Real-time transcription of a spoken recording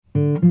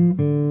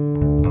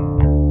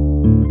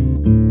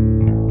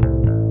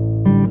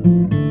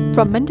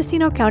From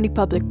Mendocino County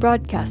Public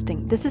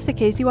Broadcasting, this is the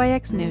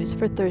KZYX News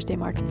for Thursday,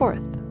 March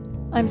 4th.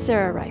 I'm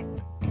Sarah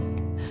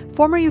Reith.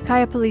 Former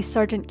Ukiah Police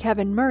Sergeant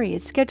Kevin Murray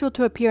is scheduled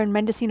to appear in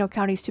Mendocino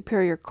County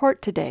Superior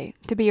Court today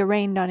to be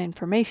arraigned on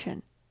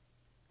information.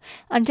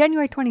 On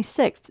January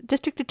 26th,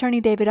 District Attorney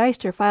David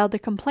Eister filed a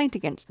complaint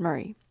against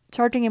Murray,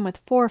 charging him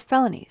with 4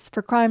 felonies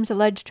for crimes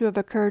alleged to have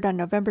occurred on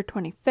November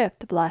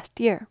 25th of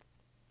last year.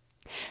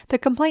 The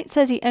complaint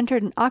says he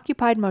entered an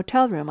occupied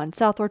motel room on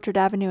South Orchard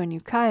Avenue in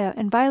Ukiah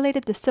and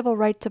violated the civil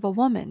rights of a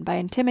woman by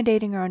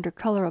intimidating her under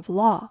color of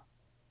law.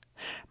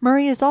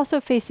 Murray is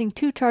also facing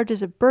 2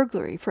 charges of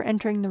burglary for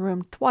entering the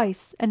room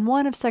twice and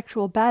 1 of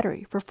sexual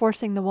battery for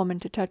forcing the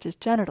woman to touch his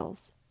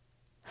genitals.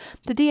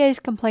 The DA's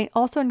complaint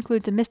also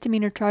includes a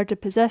misdemeanor charge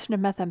of possession of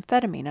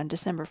methamphetamine on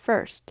December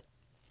 1st.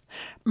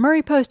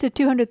 Murray posted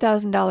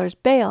 $200,000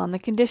 bail on the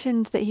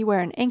conditions that he wear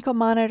an ankle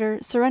monitor,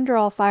 surrender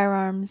all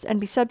firearms, and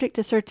be subject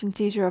to search and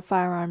seizure of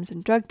firearms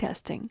and drug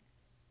testing.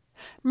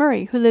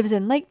 Murray, who lives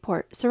in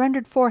Lakeport,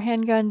 surrendered 4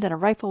 handguns and a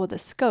rifle with a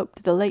scope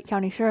to the Lake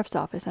County Sheriff's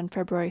Office on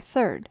February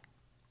 3rd.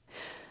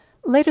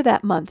 Later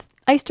that month,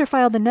 Eister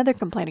filed another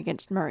complaint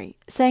against Murray,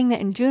 saying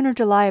that in June or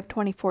July of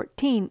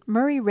 2014,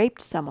 Murray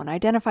raped someone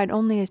identified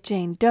only as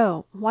Jane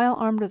Doe while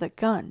armed with a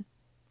gun.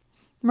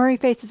 Murray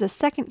faces a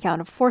second count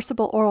of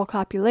forcible oral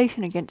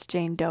copulation against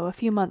Jane Doe a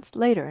few months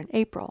later in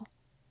April.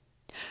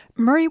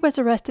 Murray was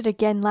arrested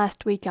again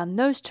last week on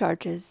those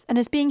charges and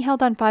is being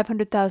held on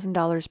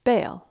 $500,000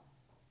 bail.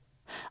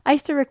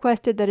 Eister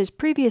requested that his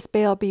previous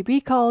bail be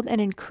recalled and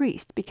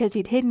increased because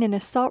he'd hidden an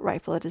assault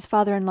rifle at his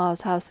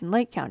father-in-law's house in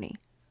Lake County.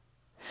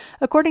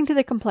 According to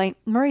the complaint,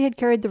 Murray had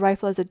carried the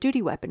rifle as a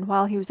duty weapon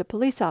while he was a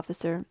police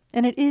officer,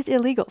 and it is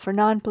illegal for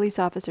non-police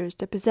officers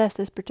to possess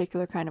this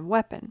particular kind of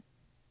weapon.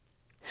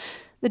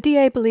 The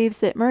DA believes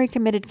that Murray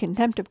committed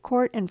contempt of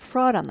court and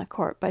fraud on the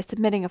court by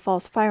submitting a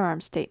false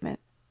firearms statement.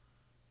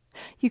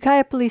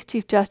 Ukiah Police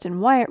Chief Justin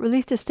Wyatt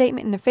released a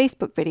statement in a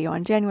Facebook video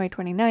on January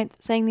 29th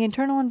saying the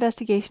internal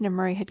investigation of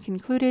Murray had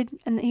concluded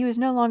and that he was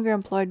no longer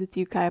employed with the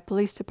Ukiah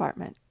Police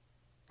Department.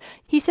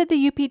 He said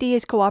the UPD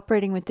is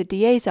cooperating with the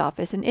DA's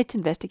office in its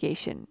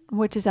investigation,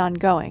 which is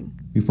ongoing.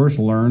 We first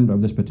learned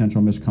of this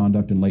potential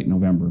misconduct in late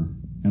November,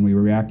 and we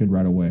reacted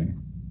right away.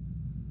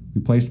 We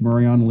placed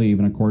Murray on leave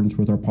in accordance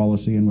with our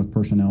policy and with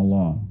personnel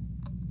law.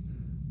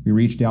 We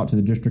reached out to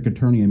the district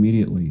attorney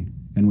immediately,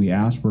 and we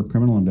asked for a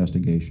criminal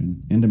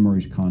investigation into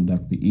Murray's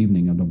conduct the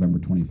evening of November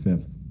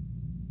 25th.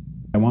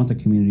 I want the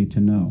community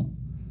to know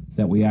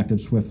that we acted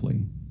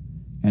swiftly,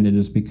 and it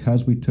is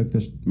because we took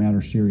this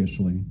matter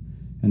seriously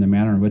and the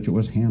manner in which it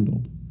was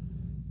handled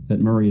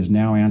that Murray is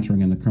now answering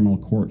in the criminal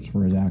courts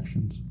for his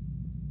actions.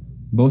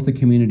 Both the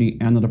community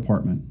and the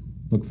department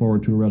look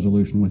forward to a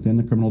resolution within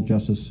the criminal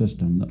justice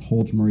system that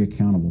holds Murray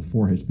accountable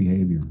for his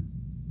behavior.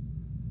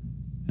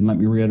 And let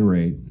me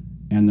reiterate,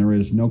 and there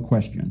is no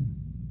question,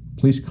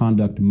 police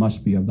conduct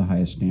must be of the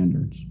highest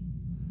standards.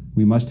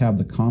 We must have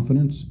the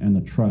confidence and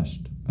the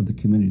trust of the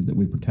community that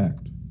we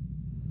protect.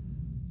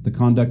 The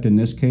conduct in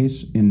this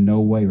case in no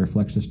way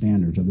reflects the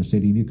standards of the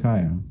City of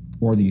Ukiah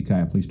or the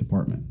Ukiah Police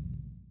Department.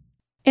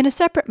 In a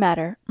separate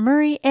matter,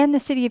 Murray and the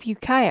City of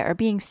Ukiah are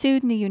being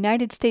sued in the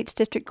United States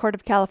District Court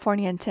of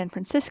California in San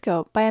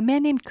Francisco by a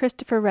man named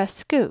Christopher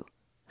Rescue,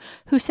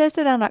 who says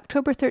that on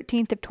October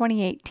 13th of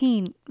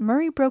 2018,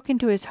 Murray broke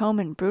into his home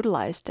and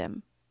brutalized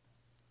him.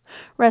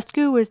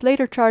 Rescue was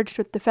later charged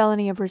with the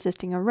felony of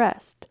resisting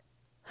arrest.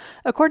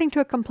 According to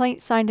a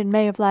complaint signed in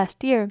May of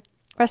last year,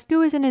 Rescue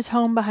was in his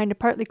home behind a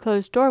partly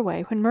closed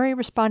doorway when Murray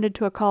responded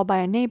to a call by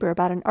a neighbor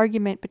about an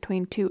argument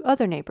between 2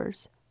 other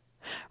neighbors.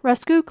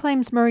 Rescue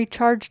claims Murray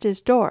charged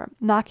his door,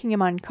 knocking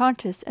him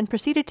unconscious, and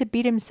proceeded to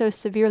beat him so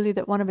severely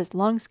that one of his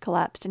lungs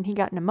collapsed and he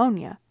got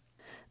pneumonia.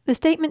 The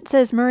statement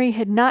says Murray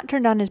had not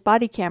turned on his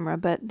body camera,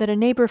 but that a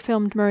neighbor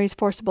filmed Murray's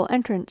forcible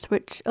entrance,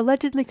 which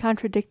allegedly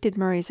contradicted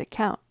Murray's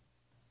account.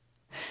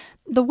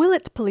 The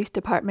Willits Police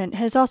Department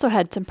has also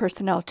had some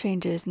personnel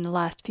changes in the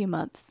last few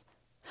months.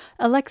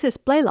 Alexis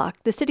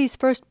Blaylock, the city's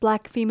first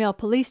black female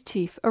police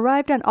chief,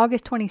 arrived on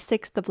August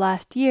 26th of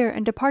last year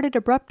and departed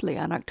abruptly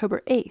on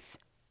October 8th.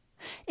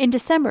 In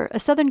December, a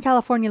Southern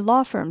California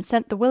law firm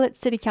sent the Willits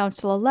City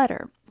Council a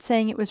letter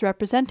saying it was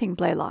representing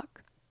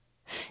Blaylock.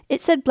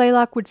 It said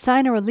Blaylock would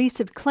sign a release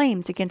of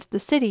claims against the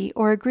city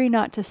or agree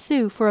not to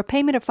sue for a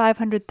payment of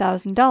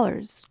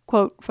 $500,000,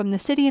 quote, from the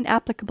city and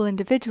applicable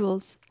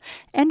individuals,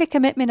 and a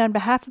commitment on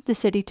behalf of the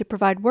city to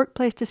provide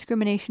workplace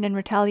discrimination and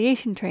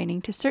retaliation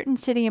training to certain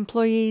city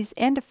employees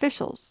and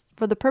officials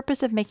for the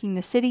purpose of making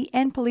the city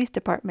and police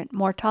department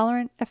more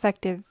tolerant,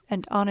 effective,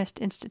 and honest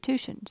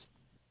institutions.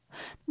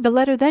 The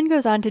letter then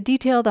goes on to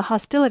detail the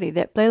hostility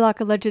that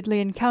Blaylock allegedly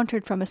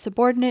encountered from a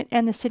subordinate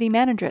and the city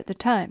manager at the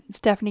time,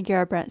 Stephanie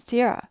Garabrandt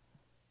Sierra.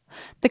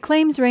 The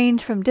claims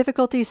range from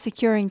difficulties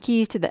securing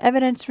keys to the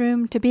evidence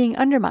room to being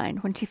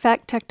undermined when she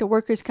fact-checked a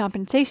workers'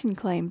 compensation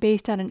claim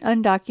based on an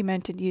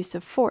undocumented use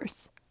of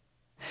force.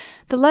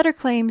 The letter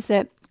claims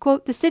that,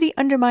 quote, the city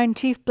undermined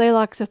Chief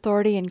Blaylock's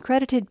authority and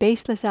credited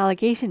baseless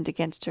allegations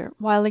against her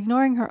while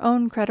ignoring her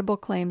own credible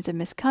claims of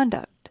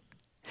misconduct.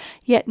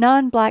 Yet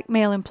non-black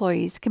male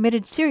employees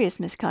committed serious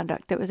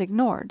misconduct that was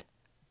ignored.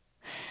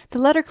 The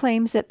letter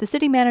claims that the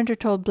city manager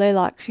told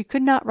Blaylock she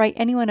could not write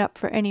anyone up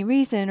for any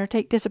reason or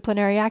take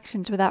disciplinary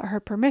actions without her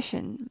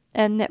permission,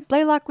 and that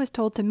Blaylock was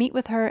told to meet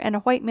with her and a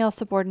white male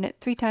subordinate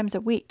 3 times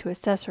a week to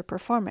assess her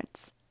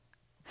performance.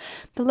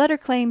 The letter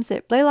claims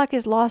that Blaylock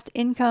has lost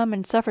income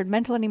and suffered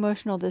mental and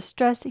emotional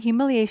distress,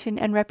 humiliation,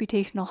 and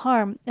reputational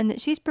harm, and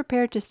that she's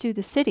prepared to sue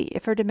the city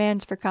if her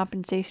demands for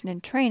compensation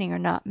and training are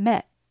not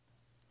met.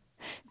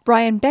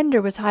 Brian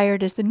Bender was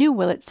hired as the new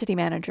Willits city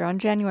manager on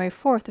January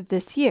 4th of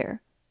this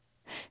year.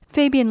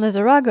 Fabian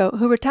Lizarago,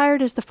 who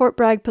retired as the Fort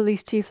Bragg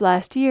police chief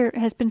last year,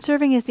 has been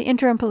serving as the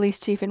interim police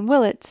chief in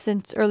Willits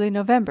since early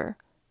November.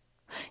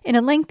 In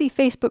a lengthy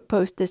Facebook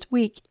post this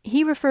week,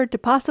 he referred to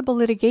possible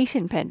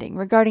litigation pending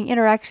regarding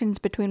interactions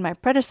between my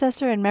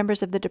predecessor and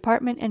members of the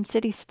department and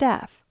city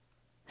staff.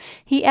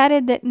 He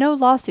added that no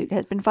lawsuit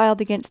has been filed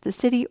against the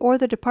city or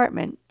the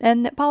department,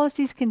 and that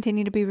policies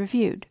continue to be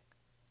reviewed.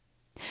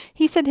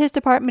 He said his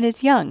department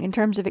is young in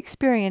terms of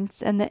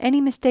experience and that any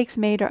mistakes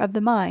made are of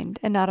the mind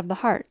and not of the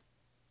heart.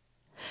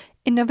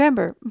 In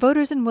November,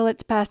 voters in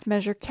Willits passed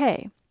Measure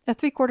K, a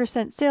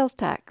 3/4-cent sales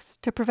tax,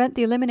 to prevent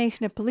the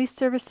elimination of police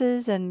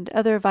services and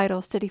other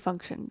vital city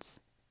functions.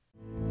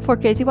 For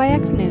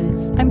KZYX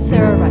News, I'm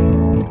Sarah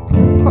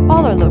Wright. For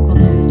all our local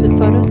news with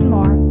photos and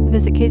more,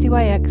 visit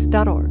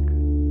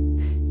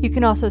kzyx.org. You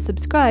can also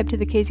subscribe to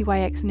the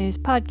KZYX News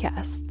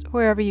podcast,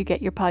 wherever you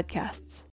get your podcasts.